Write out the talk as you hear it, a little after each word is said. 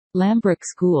Lambrook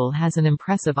School has an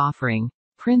impressive offering.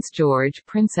 Prince George,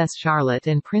 Princess Charlotte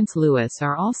and Prince Louis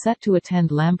are all set to attend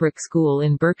Lambrook School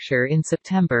in Berkshire in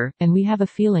September, and we have a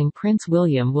feeling Prince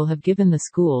William will have given the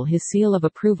school his seal of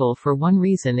approval for one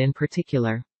reason in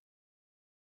particular.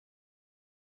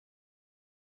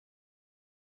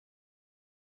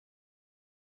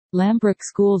 Lambrook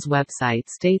School's website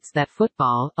states that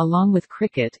football, along with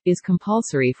cricket, is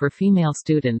compulsory for female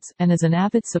students, and as an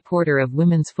avid supporter of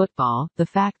women's football, the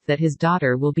fact that his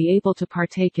daughter will be able to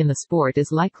partake in the sport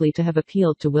is likely to have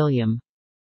appealed to William.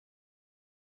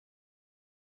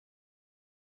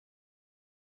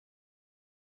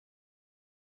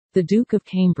 The Duke of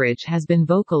Cambridge has been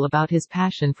vocal about his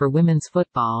passion for women's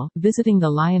football, visiting the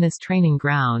Lioness training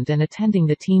ground and attending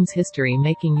the team's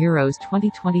history-making Euros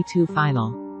 2022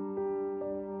 final.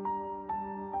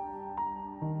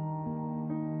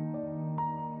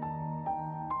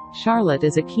 Charlotte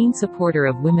is a keen supporter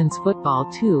of women's football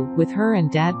too, with her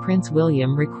and dad Prince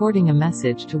William recording a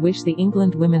message to wish the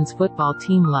England women's football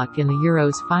team luck in the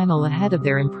Euros final ahead of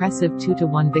their impressive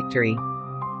 2-1 victory.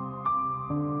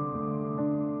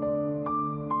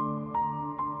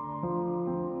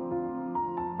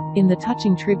 In the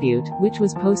touching tribute, which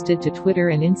was posted to Twitter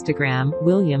and Instagram,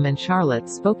 William and Charlotte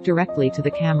spoke directly to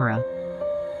the camera.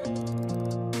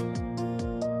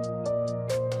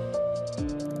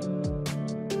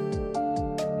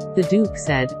 The Duke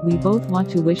said, "We both want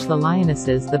to wish the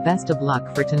Lionesses the best of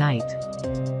luck for tonight.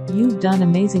 You've done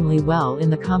amazingly well in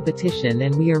the competition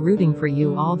and we are rooting for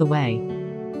you all the way."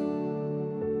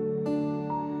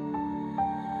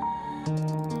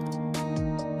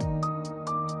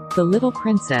 The little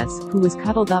princess, who was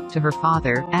cuddled up to her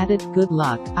father, added, "Good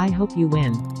luck, I hope you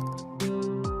win."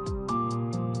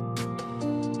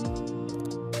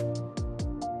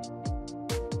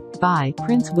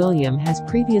 Prince William has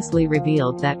previously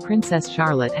revealed that Princess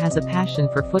Charlotte has a passion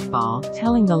for football,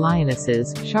 telling the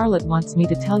Lionesses, "Charlotte wants me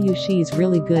to tell you she's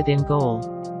really good in goal."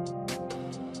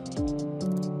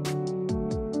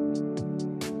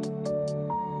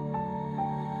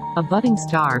 A budding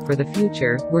star for the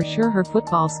future, we're sure her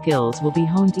football skills will be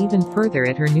honed even further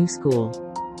at her new school.